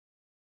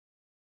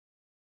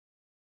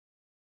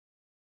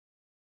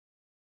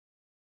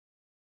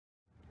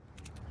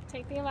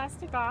take the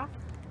elastic off,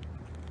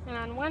 and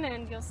on one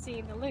end you'll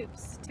see the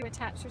loops to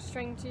attach your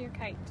string to your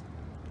kite.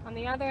 On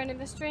the other end of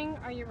the string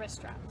are your wrist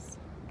straps.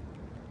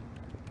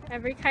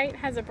 Every kite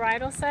has a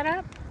bridle set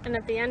up, and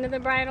at the end of the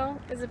bridle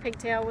is a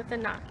pigtail with a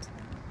knot.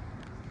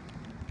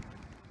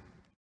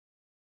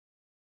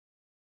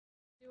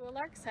 Do a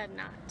lark's head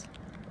knot.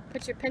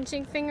 Put your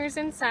pinching fingers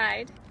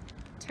inside,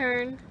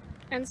 turn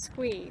and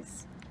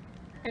squeeze,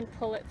 and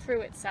pull it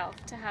through itself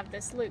to have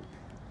this loop.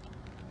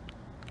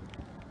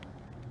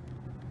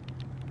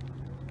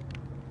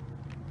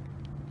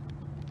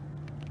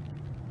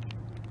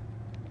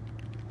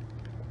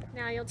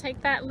 Now you'll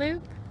take that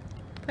loop,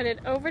 put it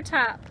over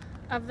top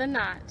of the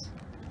knot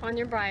on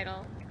your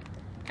bridle,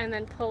 and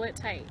then pull it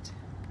tight.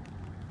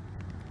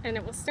 And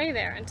it will stay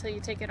there until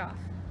you take it off.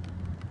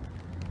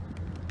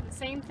 The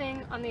same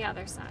thing on the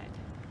other side.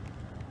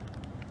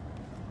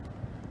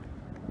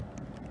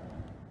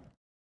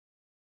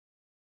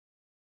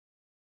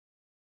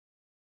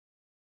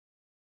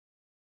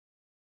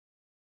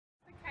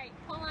 The kite,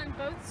 pull on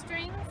both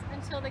strings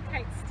until the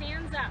kite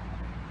stands up,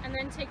 and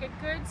then take a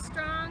good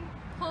strong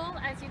pull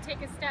as you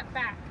take a step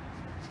back.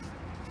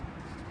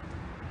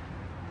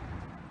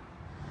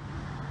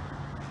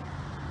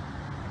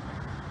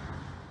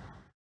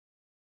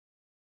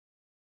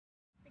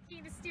 The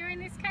key to steering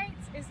these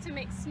kites is to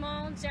make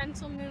small,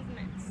 gentle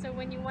movements. So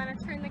when you want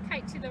to turn the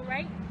kite to the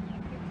right,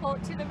 you pull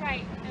it to the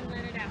right and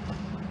let it out.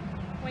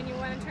 When you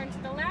want to turn to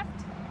the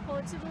left, pull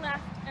it to the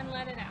left and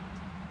let it out.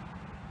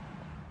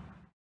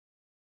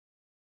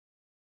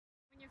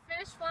 When you're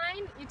finished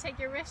flying, you take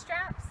your wrist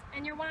straps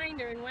and your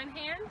winder in one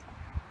hand,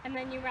 and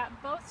then you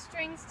wrap both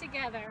strings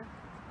together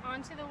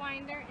onto the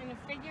winder in a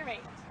figure 8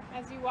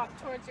 as you walk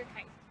towards your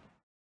kite.